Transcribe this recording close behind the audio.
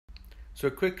So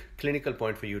a quick clinical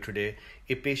point for you today.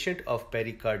 A patient of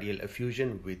pericardial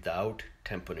effusion without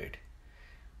tamponade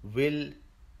will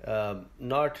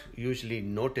not usually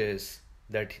notice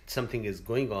that something is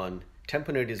going on.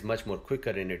 Tamponade is much more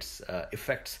quicker in its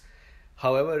effects.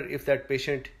 However, if that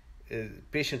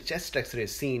patient's chest x-ray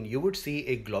is seen, you would see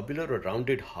a globular or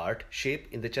rounded heart shape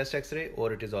in the chest x-ray,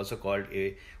 or it is also called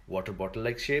a water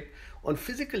bottle-like shape. On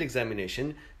physical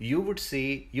examination, you would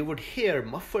hear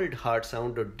muffled heart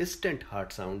sound or distant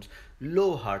heart sounds,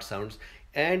 low heart sounds,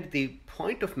 and the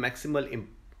point of maximal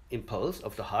impulse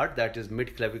of the heart, that is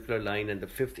mid-clavicular line and the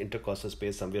fifth intercostal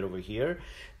space somewhere over here,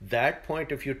 that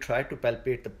point, if you try to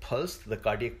palpate the pulse, the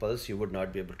cardiac pulse, you would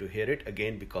not be able to hear it,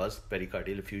 again because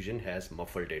pericardial effusion has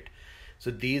muffled it.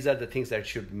 So these are the things that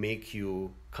should make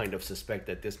you kind of suspect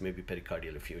that this may be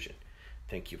pericardial effusion.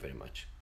 Thank you very much.